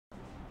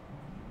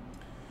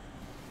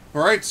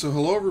Alright, so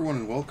hello everyone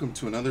and welcome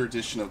to another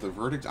edition of The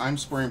Verdict. I'm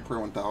Sparring Prayer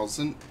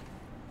 1000,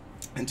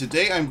 and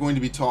today I'm going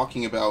to be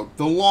talking about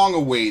the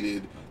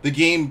long-awaited, the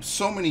game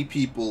so many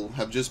people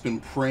have just been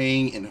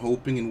praying and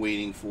hoping and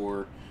waiting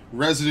for,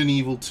 Resident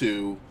Evil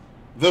 2.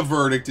 The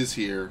verdict is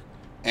here,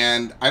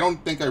 and I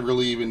don't think I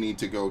really even need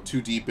to go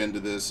too deep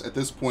into this. At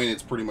this point,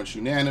 it's pretty much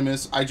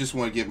unanimous. I just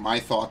want to give my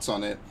thoughts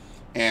on it,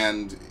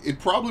 and it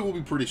probably will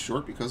be pretty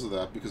short because of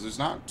that, because there's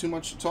not too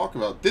much to talk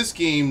about. This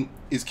game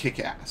is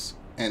kick-ass.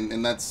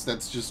 And that's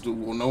just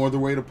no other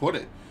way to put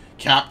it.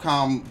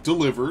 Capcom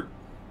delivered.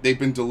 They've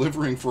been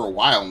delivering for a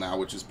while now,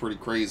 which is pretty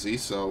crazy.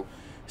 So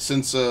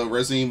since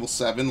Resident Evil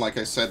 7, like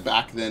I said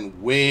back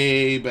then,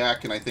 way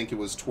back, and I think it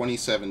was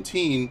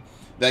 2017,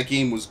 that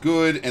game was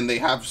good, and they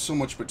have so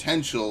much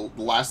potential.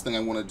 The last thing I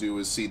want to do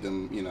is see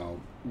them,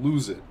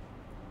 lose it.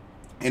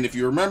 And if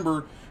you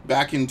remember,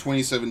 back in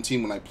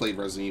 2017 when I played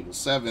Resident Evil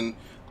 7,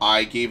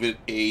 I gave it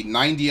a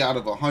 90 out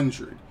of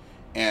 100.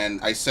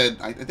 And I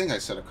think I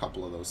said a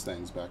couple of those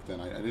things back then.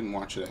 I didn't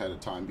watch it ahead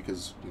of time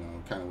because,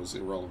 it kind of was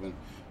irrelevant.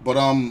 But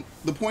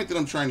the point that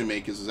I'm trying to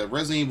make is that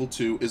Resident Evil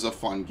 2 is a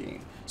fun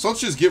game. So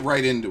let's just get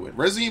right into it.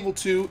 Resident Evil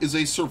 2 is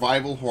a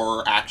survival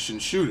horror action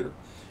shooter.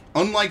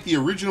 Unlike the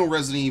original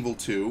Resident Evil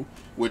 2,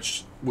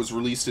 which was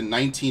released in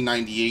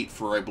 1998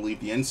 for, I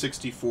believe, the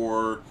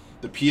N64,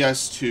 the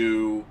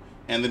PS2,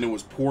 and then it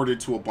was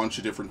ported to a bunch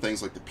of different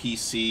things like the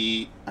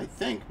PC, I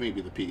think maybe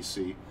the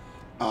PC,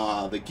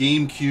 the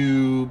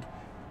GameCube,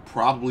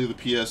 probably the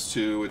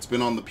PS2, it's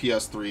been on the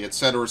PS3,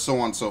 etc., so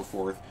on and so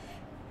forth.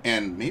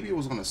 And maybe it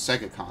was on a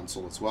Sega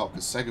console as well,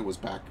 because Sega was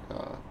back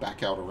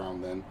out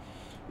around then.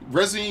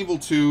 Resident Evil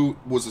 2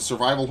 was a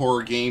survival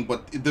horror game,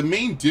 but the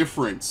main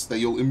difference that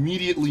you'll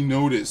immediately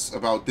notice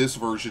about this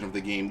version of the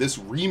game, this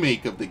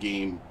remake of the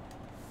game,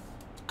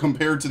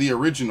 compared to the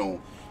original,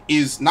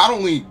 is not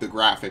only the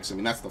graphics. I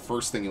mean, that's the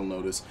first thing you'll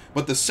notice,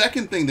 but the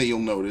second thing that you'll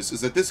notice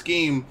is that this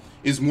game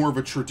is more of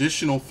a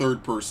traditional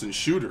third-person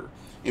shooter,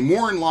 and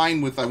more in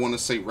line with, I want to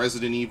say,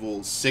 Resident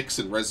Evil 6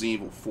 and Resident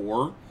Evil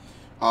 4.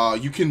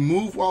 You can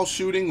move while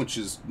shooting, which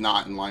is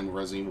not in line with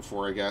Resident Evil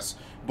 4, I guess,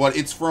 but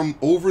it's from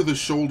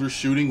over-the-shoulder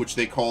shooting, which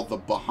they call the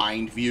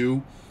behind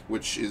view,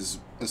 which is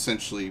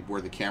essentially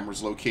where the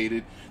camera's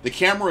located. The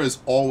camera is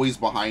always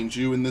behind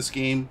you in this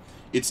game.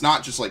 It's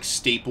not just like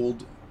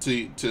stapled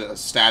to a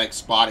static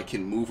spot. It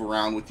can move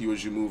around with you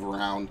as you move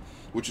around,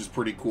 which is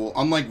pretty cool.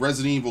 Unlike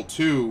Resident Evil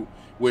 2,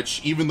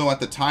 which, even though at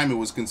the time it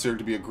was considered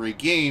to be a great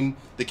game,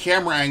 the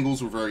camera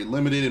angles were very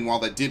limited, and while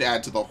that did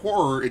add to the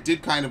horror, it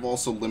did kind of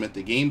also limit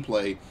the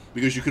gameplay,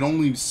 because you could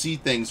only see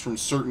things from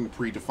certain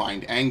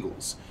predefined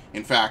angles.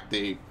 In fact,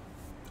 I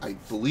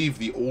believe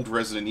the old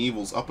Resident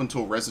Evils, up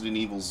until Resident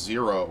Evil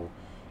 0,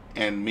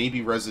 and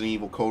maybe Resident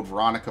Evil Code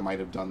Veronica might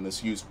have done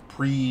this, used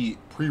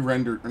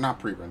pre-rendered, or not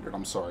pre-rendered,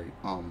 I'm sorry,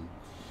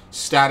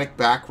 static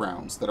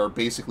backgrounds that are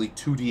basically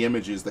 2D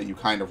images that you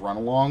kind of run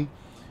along.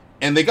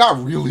 And they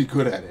got really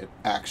good at it,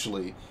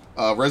 actually.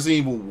 Resident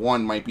Evil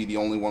 1 might be the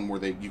only one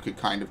where you could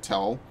kind of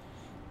tell.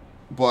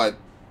 But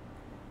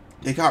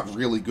they got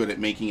really good at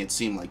making it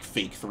seem like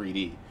fake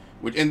 3D.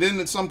 And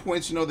then at some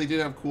points, they did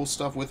have cool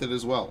stuff with it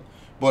as well.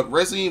 But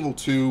Resident Evil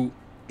 2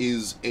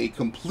 is a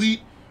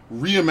complete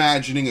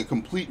reimagining, a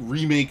complete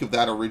remake of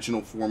that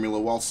original formula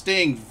while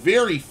staying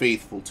very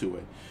faithful to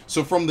it.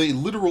 So from the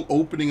literal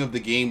opening of the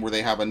game where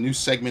they have a new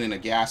segment in a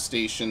gas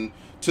station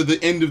to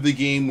the end of the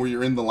game where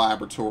you're in the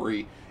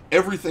laboratory,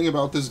 everything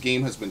about this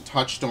game has been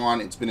touched on,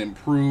 it's been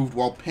improved,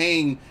 while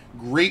paying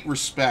great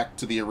respect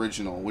to the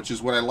original, which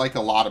is what I like a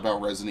lot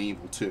about Resident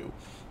Evil 2.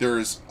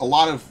 There's a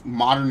lot of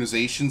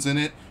modernizations in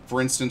it.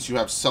 For instance, you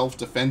have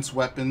self-defense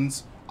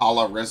weapons, a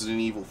la Resident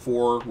Evil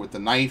 4 with the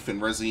knife,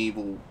 and Resident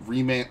Evil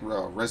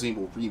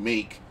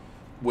Remake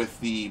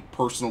with the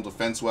personal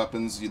defense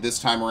weapons. This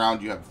time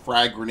around, you have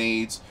frag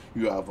grenades,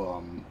 you have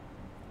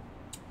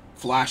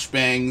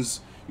flashbangs,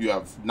 you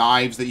have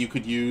knives that you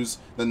could use.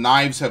 The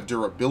knives have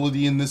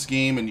durability in this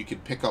game, and you can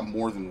pick up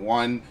more than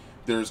one.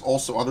 There's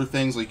also other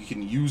things, like you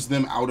can use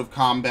them out of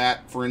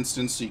combat, for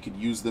instance, so you could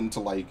use them to,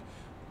 like,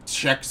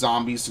 check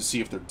zombies to see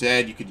if they're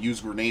dead. You could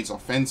use grenades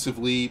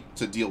offensively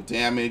to deal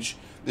damage.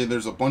 Then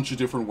there's a bunch of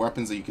different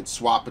weapons that you could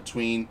swap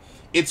between.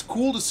 It's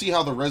cool to see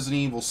how the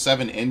Resident Evil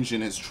 7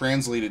 engine has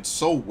translated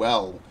so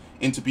well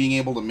into being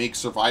able to make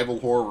survival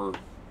horror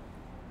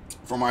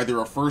from either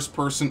a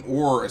first-person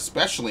or,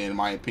 especially in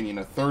my opinion,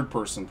 a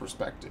third-person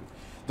perspective.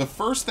 The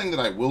first thing that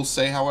I will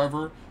say,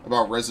 however,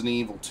 about Resident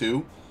Evil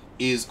 2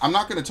 is I'm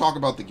not going to talk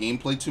about the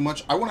gameplay too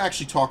much. I want to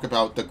actually talk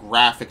about the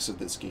graphics of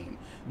this game.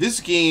 This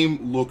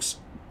game looks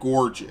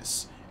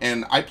gorgeous,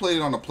 and I played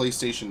it on a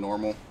PlayStation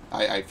Normal.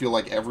 I feel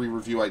like every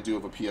review I do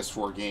of a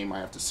PS4 game, I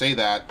have to say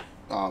that,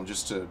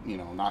 just to,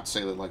 not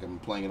say that like I'm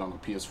playing it on a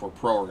PS4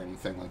 Pro or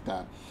anything like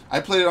that. I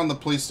played it on the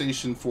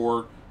PlayStation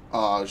 4,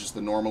 just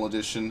the normal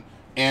edition,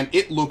 and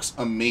it looks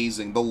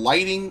amazing. The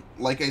lighting,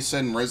 like I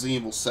said in Resident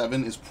Evil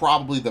 7, is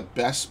probably the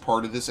best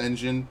part of this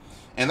engine.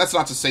 And that's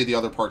not to say the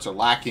other parts are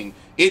lacking.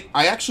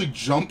 I actually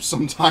jump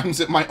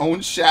sometimes at my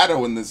own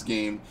shadow in this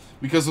game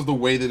because of the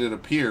way that it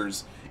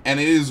appears. And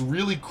it is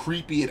really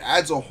creepy. It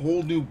adds a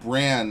whole new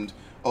brand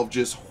of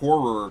just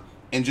horror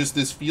and just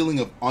this feeling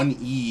of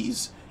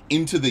unease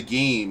into the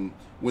game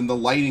when the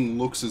lighting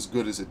looks as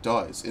good as it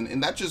does.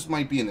 And that just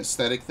might be an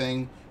aesthetic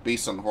thing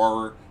based on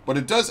horror, but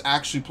it does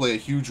actually play a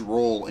huge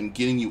role in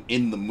getting you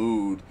in the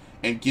mood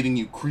and getting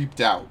you creeped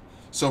out.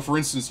 So for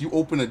instance, you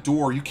open a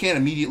door, you can't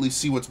immediately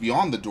see what's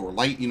beyond the door.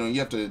 Light, you know, you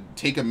have to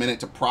take a minute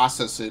to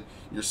process it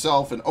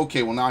yourself, and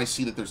okay, well now I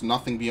see that there's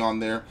nothing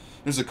beyond there.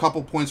 There's a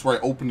couple points where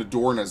I opened a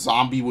door and a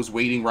zombie was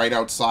waiting right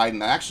outside,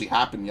 and that actually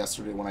happened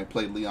yesterday when I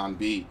played Leon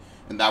B.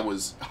 And that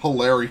was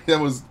hilarious.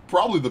 That was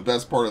probably the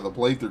best part of the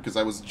playthrough because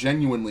I was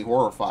genuinely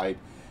horrified.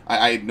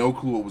 I had no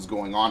clue what was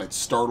going on. It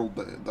startled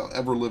the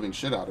ever-living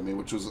shit out of me,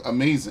 which was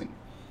amazing.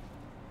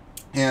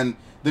 And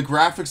the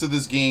graphics of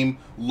this game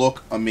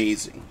look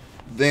amazing.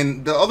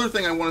 Then the other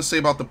thing I want to say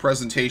about the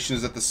presentation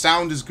is that the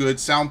sound is good.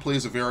 Sound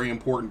plays a very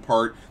important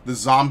part. The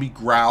zombie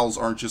growls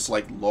aren't just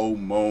like low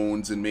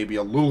moans and maybe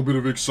a little bit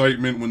of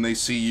excitement when they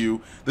see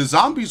you. The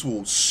zombies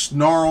will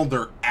snarl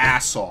their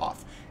ass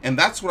off. And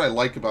that's what I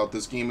like about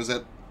this game, is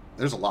that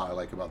there's a lot I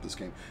like about this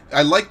game.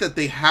 I like that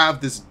they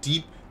have this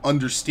deep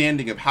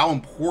understanding of how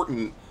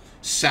important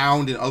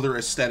sound and other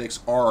aesthetics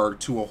are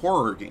to a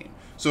horror game.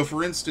 So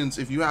for instance,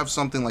 if you have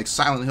something like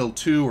Silent Hill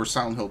 2 or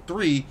Silent Hill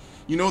 3,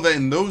 you know that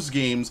in those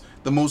games,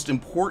 the most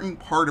important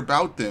part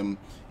about them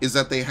is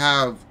that they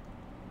have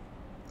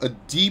a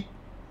deep...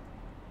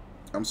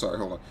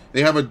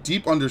 They have a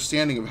deep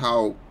understanding of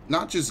how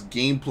not just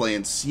gameplay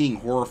and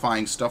seeing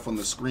horrifying stuff on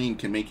the screen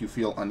can make you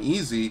feel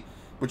uneasy,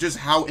 but just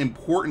how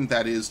important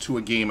that is to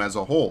a game as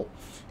a whole.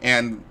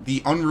 And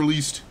the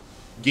unreleased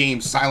game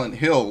Silent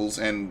Hills,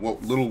 and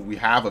what little we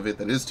have of it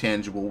that is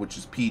tangible, which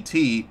is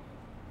PT,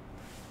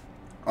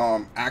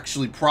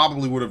 actually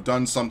probably would have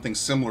done something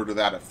similar to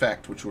that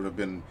effect, which would have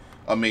been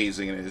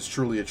amazing. And it is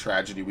truly a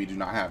tragedy we do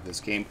not have this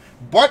game.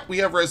 But we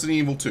have Resident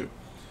Evil 2.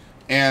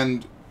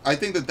 And I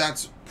think that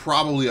that's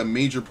probably a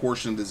major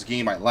portion of this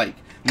game I like.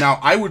 Now,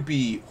 I would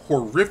be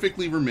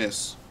horrifically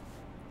remiss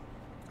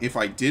if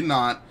I did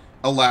not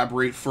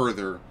elaborate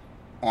further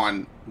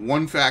on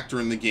one factor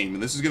in the game,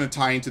 and this is going to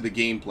tie into the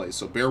gameplay,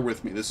 so bear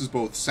with me. This is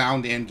both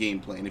sound and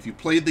gameplay, and if you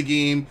played the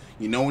game,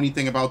 you know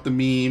anything about the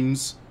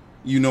memes,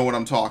 you know what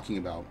I'm talking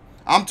about.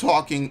 I'm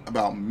talking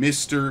about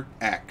Mr.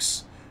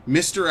 X.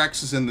 Mr.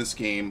 X is in this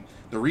game.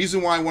 The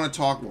reason why I want to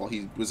talk, well,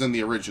 he was in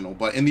the original,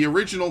 but in the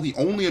original, he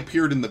only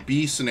appeared in the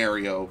B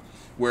scenario,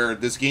 where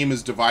this game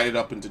is divided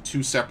up into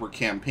 2 separate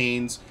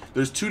campaigns.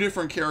 There's 2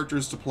 different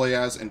characters to play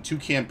as and 2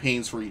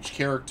 campaigns for each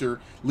character,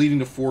 leading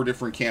to 4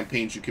 different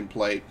campaigns you can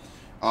play.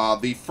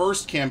 The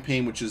first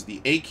campaign, which is the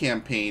A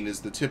campaign,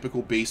 is the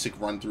typical basic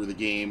run through the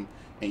game,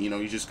 and you know,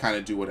 you just kind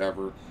of do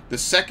whatever. The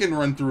second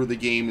run through of the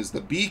game is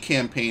the B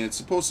campaign. It's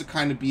supposed to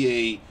kind of be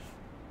a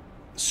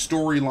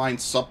storyline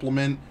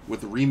supplement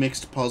with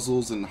remixed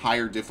puzzles and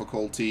higher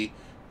difficulty,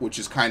 which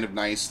is kind of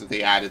nice that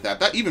they added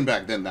that. Even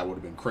back then, that would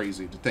have been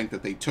crazy to think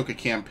that they took a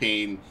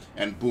campaign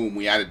and boom,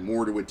 we added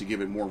more to it to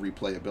give it more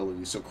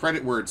replayability. So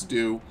credit where it's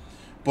due.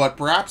 But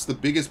perhaps the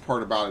biggest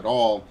part about it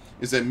all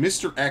is that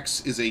Mr.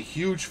 X is a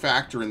huge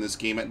factor in this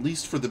game, at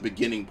least for the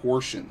beginning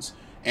portions.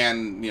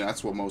 And, you know,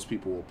 that's what most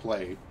people will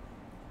play.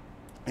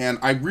 And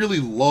I really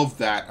love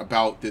that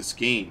about this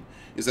game,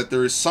 is that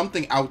there is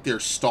something out there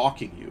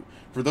stalking you.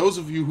 For those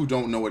of you who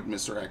don't know what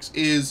Mr. X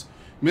is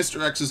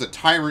a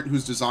tyrant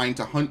who's designed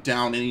to hunt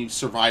down any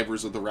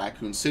survivors of the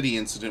Raccoon City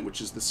incident,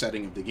 which is the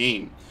setting of the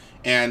game.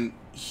 And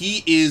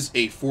he is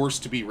a force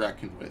to be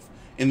reckoned with.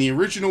 In the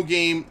original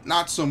game,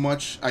 not so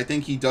much. I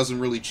think he doesn't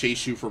really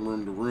chase you from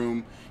room to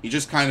room. He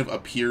just kind of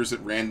appears at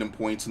random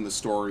points in the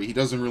story. He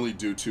doesn't really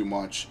do too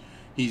much.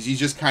 He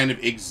just kind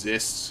of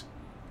exists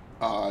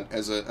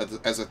as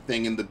a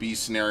thing in the B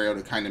scenario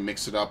to kind of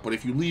mix it up. But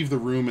if you leave the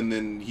room and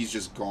then he's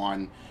just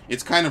gone,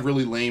 it's kind of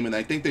really lame. And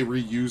I think they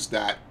reused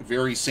that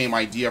very same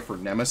idea for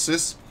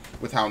Nemesis,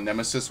 with how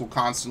Nemesis will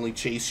constantly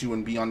chase you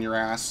and be on your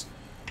ass.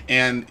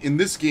 And in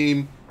this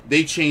game,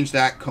 they changed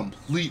that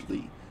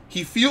completely.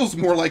 He feels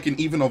more like an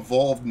even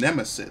evolved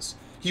Nemesis.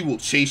 He will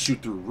chase you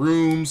through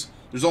rooms.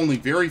 There's only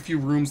very few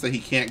rooms that he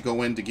can't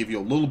go in to give you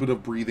a little bit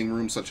of breathing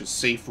room, such as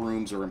safe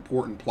rooms or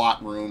important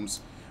plot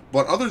rooms.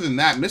 But other than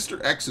that,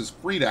 Mr. X is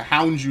free to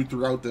hound you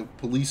throughout the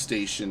police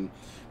station,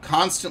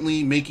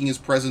 constantly making his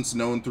presence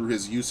known through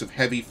his use of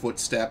heavy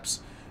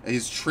footsteps,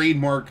 his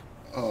trademark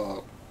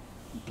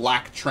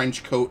black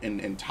trench coat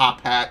and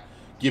top hat,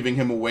 giving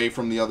him away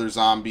from the other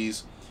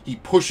zombies. He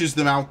pushes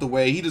them out the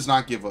way. He does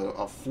not give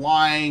a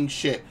flying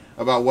shit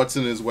about what's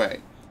in his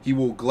way. He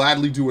will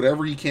gladly do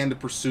whatever he can to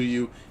pursue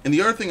you. And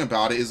the other thing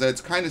about it is that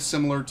it's kind of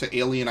similar to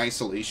Alien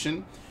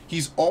Isolation.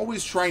 He's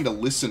always trying to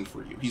listen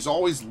for you. He's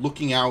always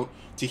looking out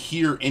to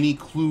hear any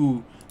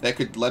clue that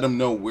could let him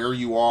know where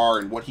you are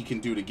and what he can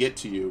do to get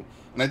to you.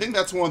 And I think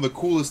that's one of the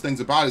coolest things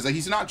about it, is that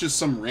he's not just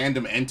some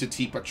random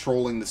entity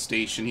patrolling the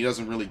station. He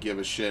doesn't really give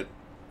a shit.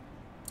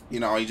 You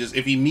know,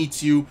 if he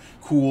meets you,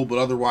 cool, but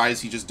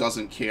otherwise he just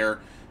doesn't care.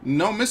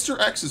 No, Mr.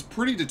 X is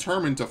pretty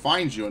determined to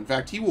find you. In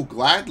fact, he will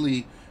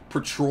gladly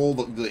patrol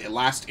the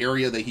last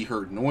area that he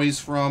heard noise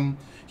from.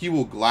 He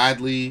will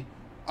gladly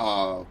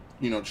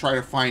you know, try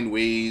to find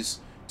ways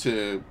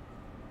to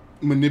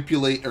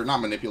manipulate, or not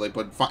manipulate,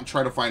 but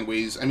try to find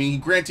ways. I mean,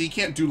 granted, he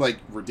can't do like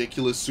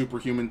ridiculous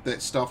superhuman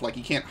stuff. Like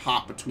he can't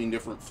hop between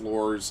different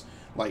floors,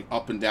 like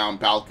up and down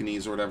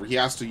balconies or whatever. He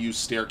has to use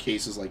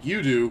staircases like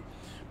you do.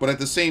 But at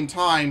the same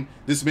time,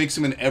 this makes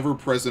him an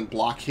ever-present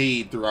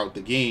blockade throughout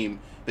the game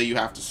that you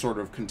have to sort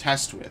of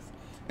contest with.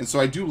 And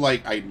so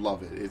I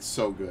love it. It's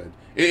so good.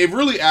 It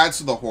really adds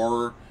to the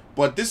horror,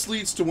 but this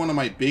leads to one of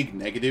my big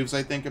negatives,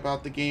 I think,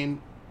 about the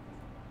game.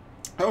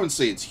 I wouldn't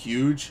say it's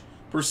huge,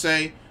 per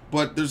se,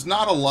 but there's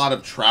not a lot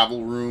of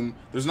travel room.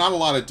 There's not a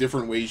lot of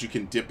different ways you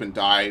can dip and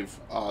dive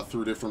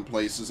through different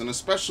places, and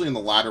especially in the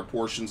latter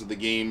portions of the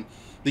game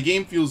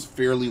feels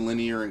fairly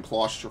linear and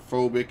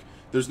claustrophobic.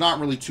 There's not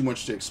really too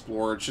much to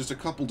explore. It's just a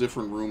couple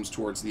different rooms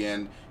towards the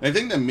end. And I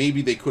think that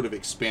maybe they could have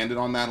expanded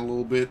on that a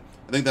little bit.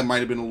 I think that might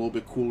have been a little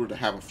bit cooler to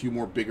have a few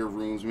more bigger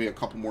rooms, maybe a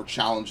couple more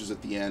challenges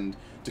at the end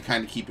to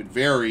kind of keep it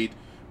varied.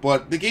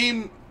 But the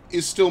game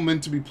is still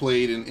meant to be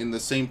played in the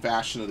same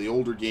fashion of the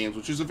older games,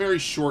 which is a very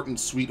short and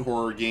sweet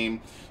horror game.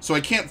 So I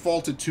can't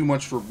fault it too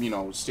much for, you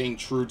know, staying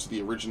true to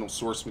the original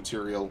source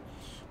material.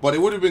 But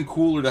it would have been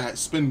cooler to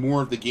spend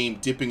more of the game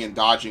dipping and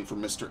dodging for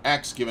Mr.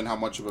 X, given how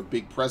much of a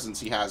big presence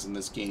he has in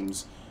this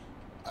game's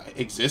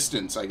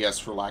existence, I guess,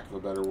 for lack of a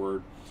better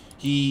word.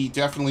 He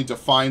definitely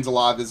defines a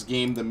lot of this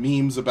game. The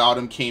memes about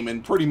him came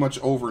in pretty much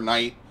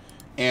overnight,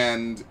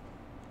 and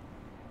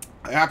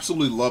I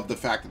absolutely love the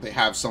fact that they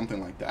have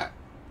something like that.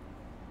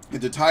 And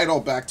to tie it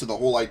all back to the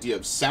whole idea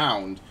of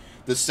sound,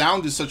 the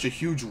sound is such a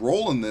huge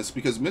role in this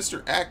because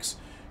Mr. X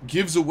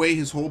gives away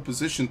his whole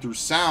position through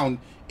sound.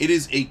 It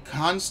is a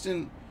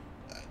constant,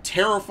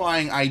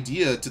 terrifying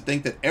idea to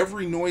think that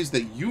every noise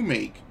that you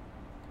make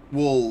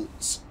will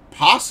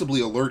possibly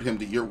alert him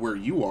to where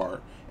you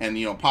are, and,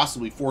 you know,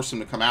 possibly force him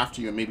to come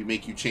after you and maybe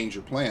make you change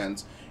your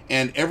plans.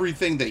 And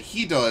everything that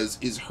he does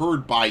is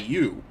heard by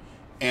you.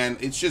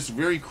 And it's just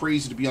very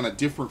crazy to be on a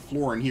different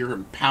floor and hear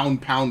him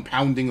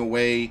pounding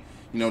away,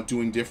 you know,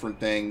 doing different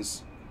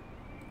things.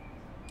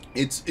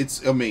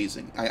 It's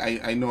amazing.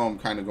 I know I'm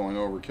kind of going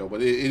overkill,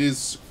 but it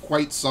is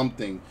quite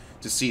something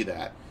to see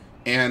that.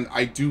 And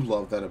I do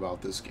love that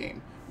about this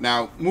game.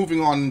 Now,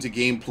 moving on into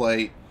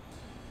gameplay,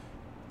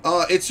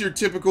 it's your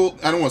typical,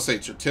 I don't want to say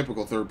it's your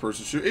typical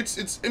third-person shooter.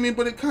 I mean,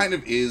 but it kind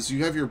of is.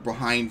 You have your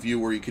behind view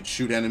where you could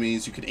shoot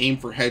enemies. You could aim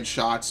for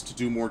headshots to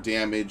do more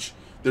damage.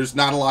 There's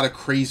not a lot of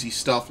crazy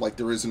stuff like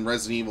there is in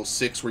Resident Evil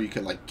 6 where you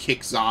could, like,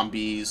 kick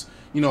zombies.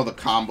 You know, the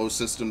combo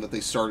system that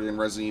they started in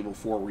Resident Evil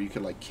 4 where you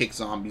could, like, kick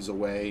zombies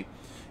away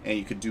and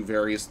you could do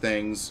various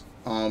things.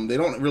 They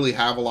don't really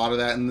have a lot of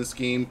that in this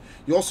game.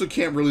 You also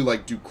can't really,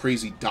 like, do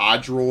crazy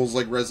dodge rolls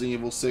like Resident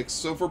Evil 6.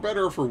 So for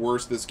better or for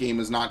worse, this game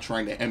is not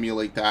trying to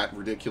emulate that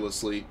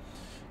ridiculously.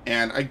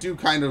 And I do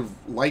kind of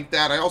like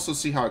that. I also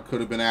see how it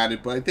could have been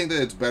added, but I think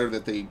that it's better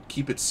that they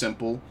keep it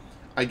simple,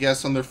 I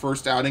guess, on their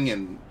first outing.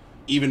 And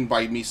even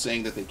by me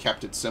saying that they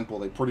kept it simple,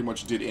 they pretty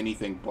much did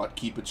anything but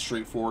keep it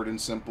straightforward and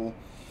simple.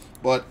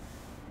 But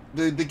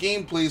the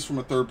game plays from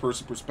a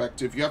third-person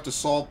perspective. You have to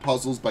solve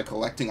puzzles by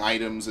collecting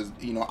items, as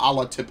you know, a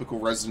la typical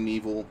Resident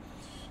Evil.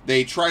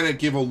 They try to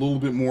give a little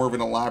bit more of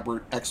an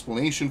elaborate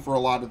explanation for a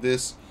lot of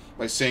this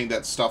by saying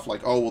that stuff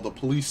like, oh, well, the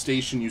police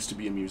station used to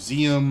be a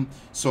museum,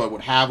 so it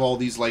would have all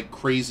these, like,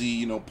 crazy,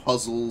 you know,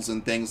 puzzles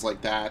and things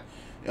like that.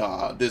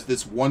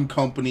 This one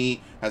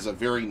company has a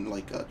very,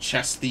 like, a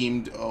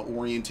chess-themed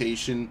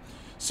orientation,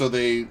 so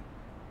they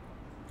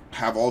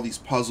have all these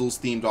puzzles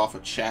themed off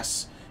of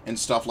chess and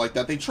stuff like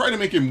that. They try to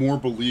make it more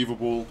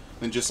believable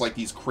than just like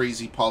these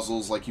crazy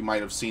puzzles like you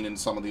might have seen in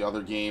some of the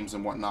other games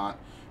and whatnot.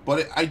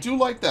 But I do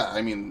like that.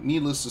 I mean,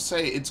 needless to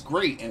say, it's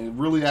great, and it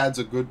really adds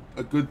a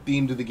good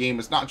theme to the game.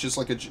 It's not just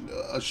like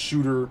a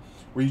shooter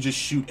where you just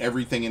shoot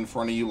everything in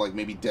front of you like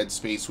maybe Dead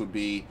Space would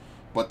be,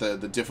 but the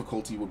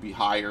difficulty would be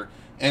higher.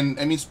 And,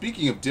 I mean,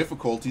 speaking of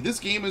difficulty, this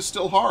game is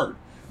still hard.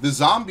 The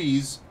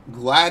zombies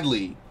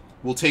gladly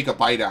will take a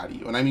bite out of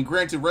you. And, I mean,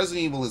 granted,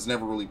 Resident Evil has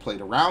never really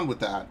played around with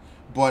that,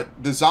 but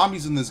the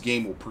zombies in this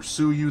game will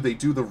pursue you. They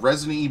do the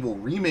Resident Evil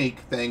remake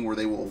thing where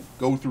they will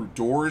go through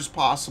doors,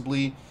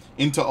 possibly,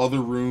 into other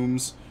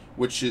rooms,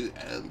 which, you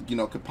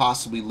know, could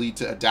possibly lead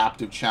to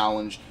adaptive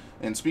challenge.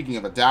 And speaking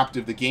of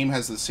adaptive, the game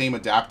has the same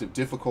adaptive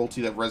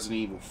difficulty that Resident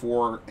Evil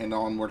 4 and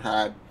onward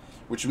had,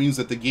 which means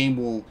that the game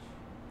will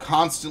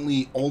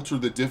constantly alter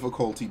the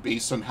difficulty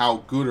based on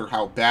how good or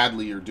how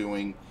badly you're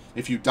doing.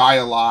 If you die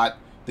a lot,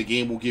 the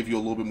game will give you a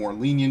little bit more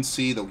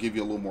leniency. They'll give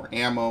you a little more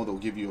ammo. They'll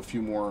give you a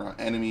few more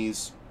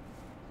enemies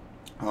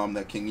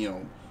that can, you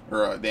know,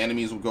 or the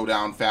enemies will go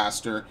down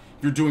faster.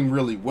 If you're doing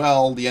really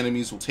well, the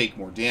enemies will take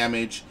more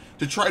damage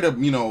to try to,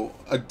 you know,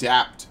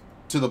 adapt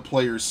to the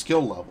player's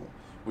skill level,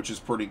 which is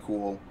pretty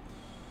cool.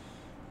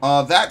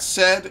 That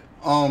said,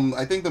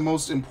 I think the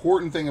most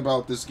important thing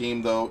about this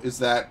game, though, is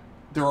that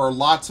there are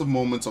lots of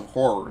moments of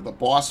horror. The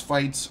boss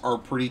fights are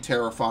pretty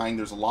terrifying.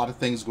 There's a lot of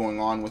things going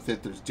on with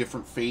it. There's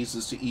different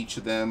phases to each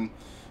of them.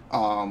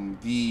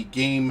 The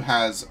game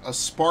has a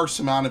sparse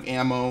amount of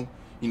ammo.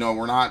 You know,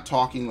 we're not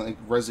talking like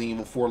Resident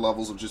Evil 4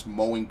 levels of just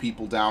mowing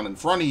people down in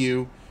front of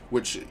you.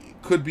 which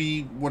could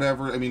be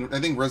whatever. I mean, I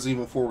think Resident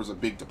Evil 4 was a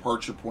big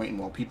departure point, and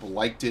while people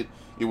liked it,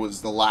 it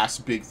was the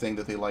last big thing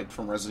that they liked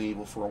from Resident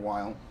Evil for a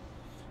while.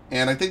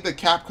 And I think that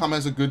Capcom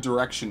has a good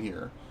direction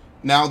here.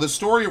 Now, the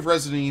story of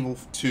Resident Evil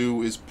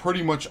 2 is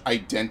pretty much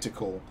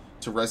identical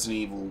to Resident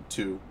Evil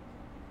 2.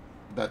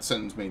 That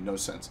sentence made no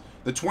sense.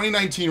 The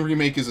 2019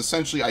 remake is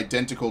essentially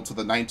identical to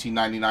the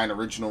 1999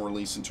 original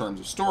release in terms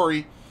of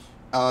story.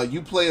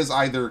 You play as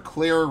either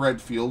Claire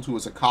Redfield, who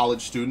is a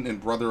college student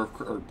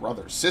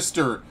and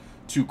sister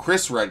to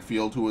Chris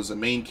Redfield, who was a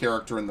main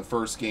character in the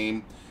first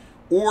game,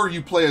 or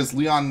you play as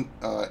Leon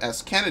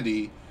S.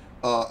 Kennedy,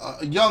 a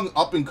young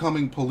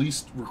up-and-coming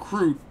police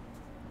recruit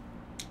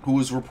who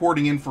was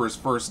reporting in for his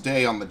first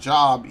day on the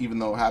job, even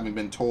though having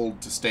been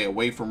told to stay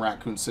away from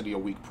Raccoon City a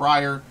week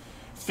prior.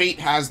 Fate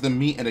has them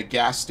meet at a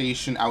gas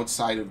station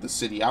outside of the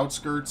city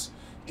outskirts,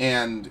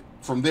 and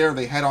from there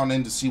they head on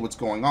in to see what's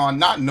going on,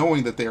 not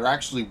knowing that they are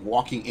actually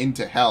walking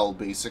into hell,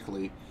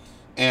 basically.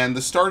 And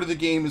the start of the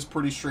game is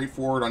pretty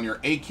straightforward. On your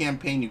A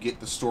campaign, you get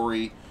the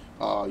story.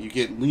 You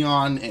get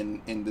Leon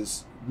and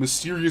this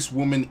mysterious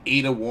woman,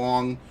 Ada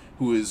Wong,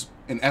 who is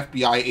an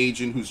FBI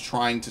agent who's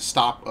trying to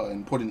stop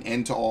and put an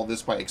end to all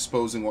this by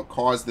exposing what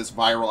caused this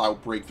viral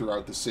outbreak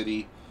throughout the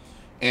city.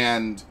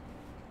 And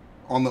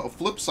on the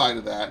flip side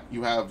of that,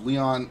 you have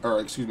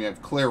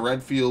Claire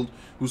Redfield,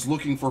 who's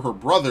looking for her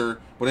brother,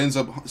 but ends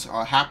up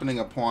happening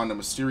upon a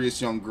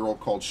mysterious young girl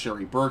called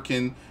Sherry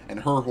Birkin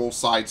and her whole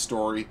side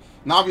story.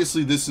 And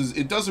obviously,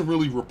 it doesn't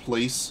really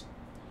replace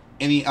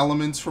any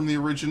elements from the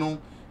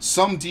original.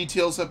 Some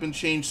details have been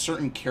changed.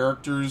 Certain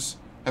characters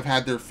have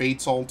had their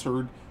fates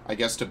altered, I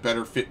guess, to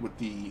better fit with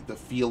the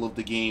feel of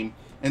the game.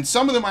 And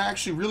some of them I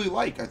actually really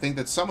like. I think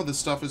that some of the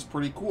stuff is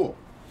pretty cool.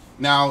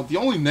 Now, the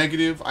only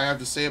negative I have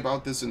to say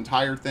about this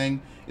entire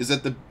thing is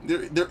that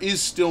there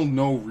is still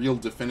no real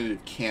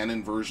definitive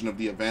canon version of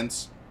the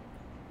events.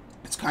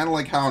 It's kind of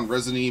like how in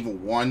Resident Evil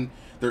 1,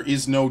 there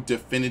is no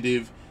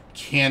definitive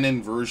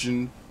canon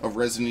version of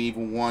Resident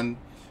Evil 1.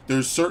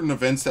 There's certain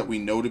events that we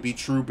know to be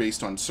true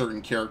based on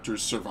certain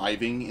characters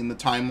surviving in the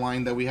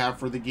timeline that we have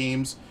for the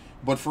games.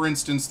 But for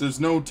instance, there's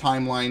no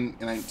timeline,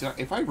 and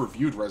if I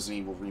reviewed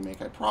Resident Evil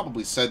Remake, I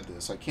probably said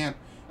this. I can't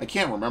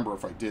remember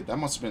if I did. That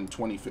must have been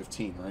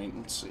 2015, right?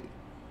 Let's see.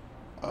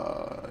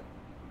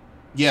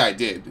 Yeah, I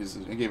did.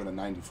 I gave it a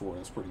 94.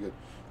 That's pretty good.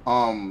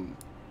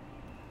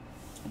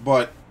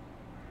 But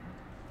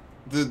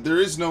there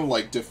is no,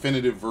 like,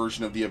 definitive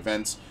version of the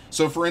events.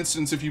 So, for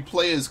instance, if you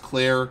play as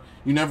Claire,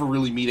 you never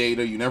really meet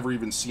Ada. You never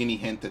even see any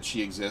hint that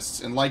she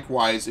exists. And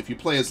likewise, if you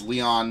play as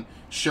Leon,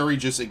 Sherry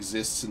just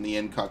exists in the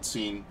end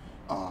cutscene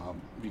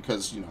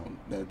because, you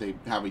know, they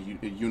have a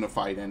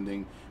unified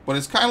ending. But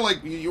it's kind of like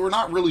you're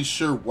not really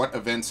sure what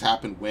events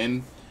happen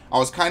when. I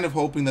was kind of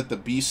hoping that the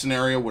B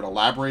scenario would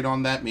elaborate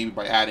on that, maybe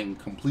by adding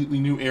completely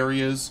new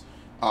areas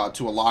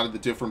to a lot of the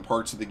different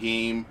parts of the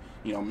game.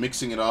 You know,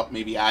 mixing it up,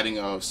 maybe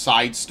adding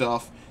side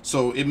stuff.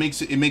 So it makes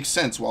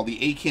sense. While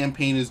the A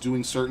campaign is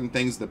doing certain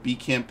things, the B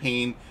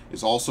campaign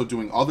is also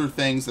doing other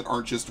things that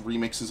aren't just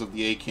remixes of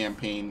the A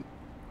campaign.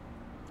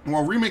 And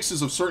while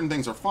remixes of certain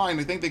things are fine,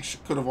 I think they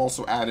could have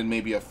also added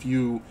maybe a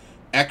few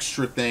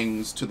extra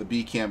things to the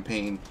B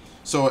campaign.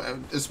 So,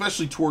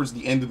 especially towards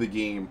the end of the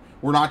game,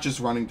 we're not just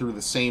running through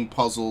the same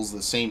puzzles,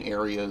 the same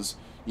areas.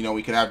 You know,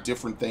 we could have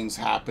different things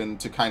happen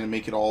to kind of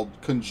make it all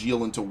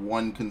congeal into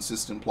one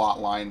consistent plot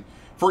line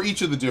for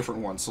each of the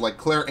different ones. So, like,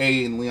 Claire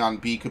A and Leon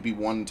B could be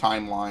one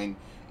timeline,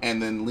 and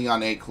then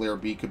Leon A, Claire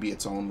B could be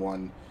its own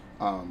one.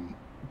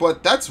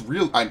 But that's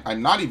real.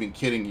 I'm not even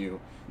kidding you.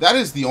 That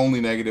is the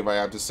only negative I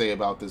have to say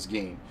about this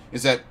game,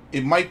 is that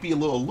it might be a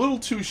little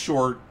too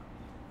short,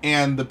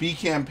 and the B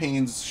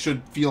campaigns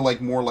should feel like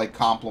more like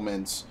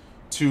complements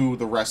to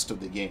the rest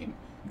of the game.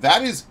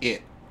 That is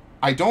it.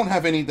 I don't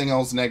have anything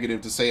else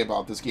negative to say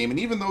about this game, and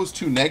even those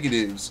two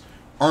negatives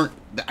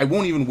I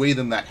won't even weigh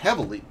them that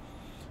heavily.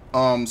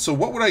 So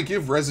what would I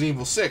give Resident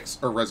Evil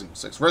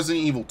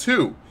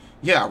 2?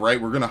 Yeah, right,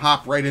 we're going to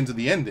hop right into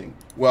the ending.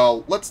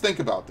 Well, let's think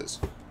about this.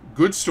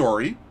 Good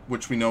story,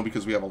 which we know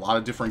because we have a lot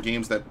of different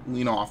games that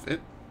lean off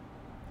it.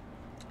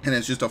 And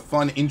it's just a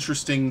fun,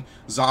 interesting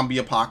zombie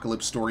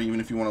apocalypse story, even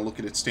if you want to look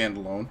at it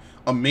standalone.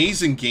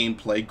 Amazing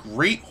gameplay,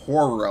 great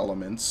horror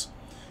elements.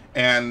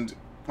 And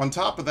on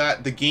top of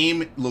that, the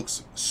game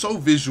looks so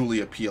visually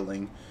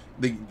appealing.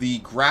 The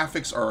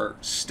graphics are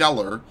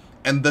stellar.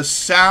 And the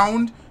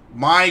sound,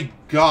 my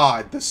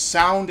God, the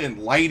sound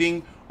and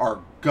lighting are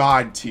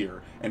God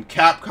tier. And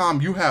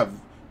Capcom, you have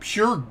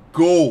pure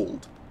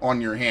gold on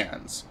your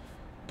hands.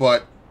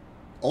 But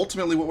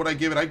ultimately, what would I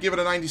give it? I'd give it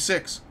a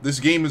 96. This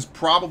game is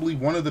probably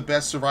one of the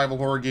best survival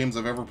horror games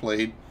I've ever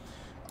played.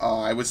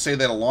 I would say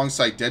that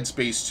alongside Dead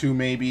Space 2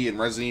 maybe and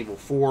Resident Evil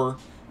 4,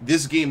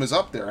 this game is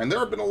up there. And there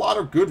have been a lot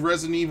of good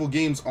Resident Evil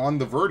games on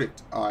the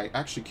verdict. I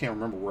actually can't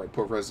remember where I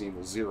put Resident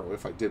Evil 0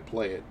 if I did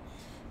play it.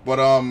 But,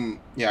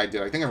 yeah, I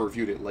did. I think I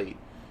reviewed it late.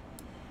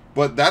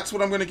 But that's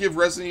what I'm going to give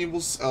Resident Evil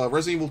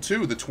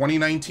 2, the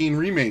 2019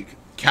 remake.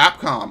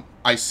 Capcom.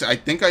 I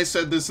think I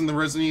said this in the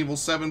Resident Evil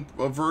 7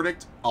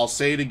 verdict. I'll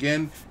say it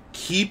again.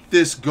 Keep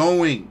this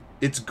going.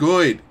 It's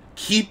good.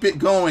 Keep it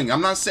going.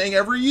 I'm not saying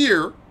every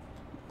year.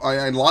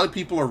 A lot of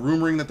people are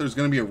rumoring that there's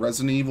going to be a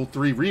Resident Evil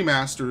 3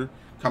 remaster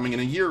coming in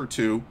a year or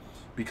two,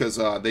 because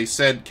they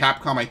said,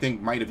 Capcom, I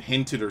think, might have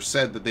hinted or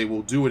said that they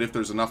will do it if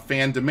there's enough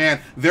fan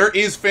demand. There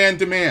is fan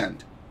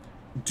demand.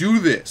 Do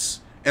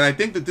this. And I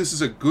think that this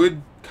is a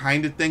good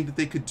kind of thing that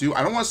they could do.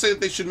 I don't want to say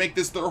that they should make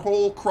this their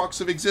whole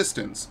crux of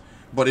existence,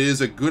 but it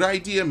is a good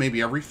idea,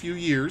 maybe every few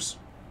years,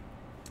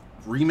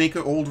 remake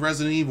an old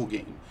Resident Evil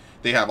game.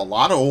 They have a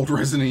lot of old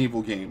Resident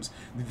Evil games.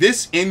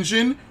 This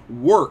engine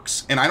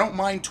works, and I don't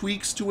mind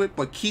tweaks to it,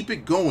 but keep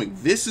it going.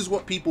 This is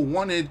what people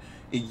wanted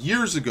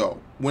years ago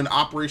when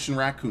Operation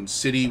Raccoon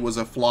City was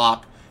a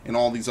flop and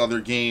all these other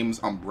games,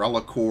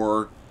 Umbrella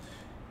Corps.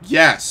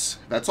 Yes,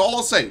 that's all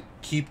I'll say.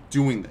 Keep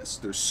doing this.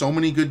 There's so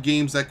many good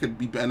games that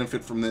could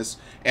benefit from this.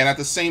 And at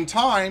the same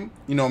time,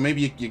 you know,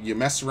 maybe you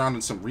mess around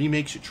in some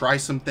remakes, you try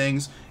some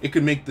things. It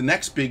could make the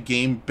next big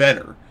game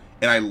better,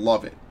 and I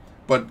love it.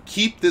 But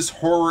keep this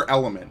horror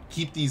element.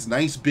 Keep these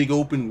nice big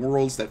open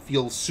worlds that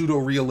feel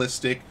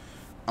pseudo-realistic.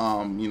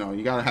 You know,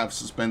 you gotta have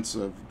suspense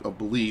of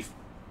belief.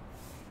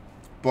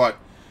 But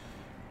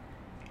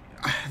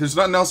there's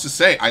nothing else to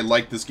say. I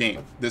like this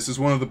game. This is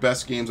one of the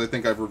best games I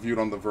think I've reviewed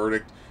on The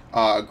Verdict.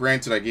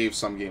 Granted, I gave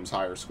some games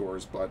higher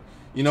scores, but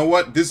you know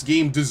what? This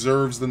game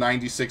deserves the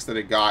 96 that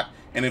it got.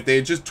 And if they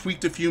had just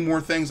tweaked a few more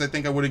things, I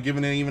think I would have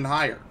given it even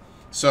higher.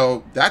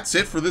 So that's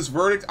it for this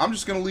verdict. I'm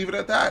just going to leave it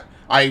at that.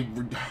 I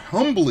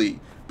humbly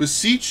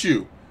beseech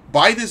you,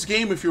 buy this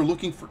game if you're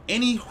looking for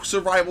any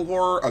survival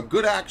horror, a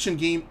good action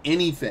game,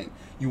 anything.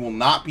 You will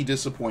not be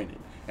disappointed.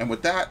 And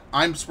with that,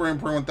 I'm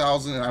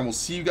SNP1K's, and I will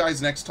see you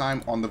guys next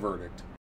time on The Verdict.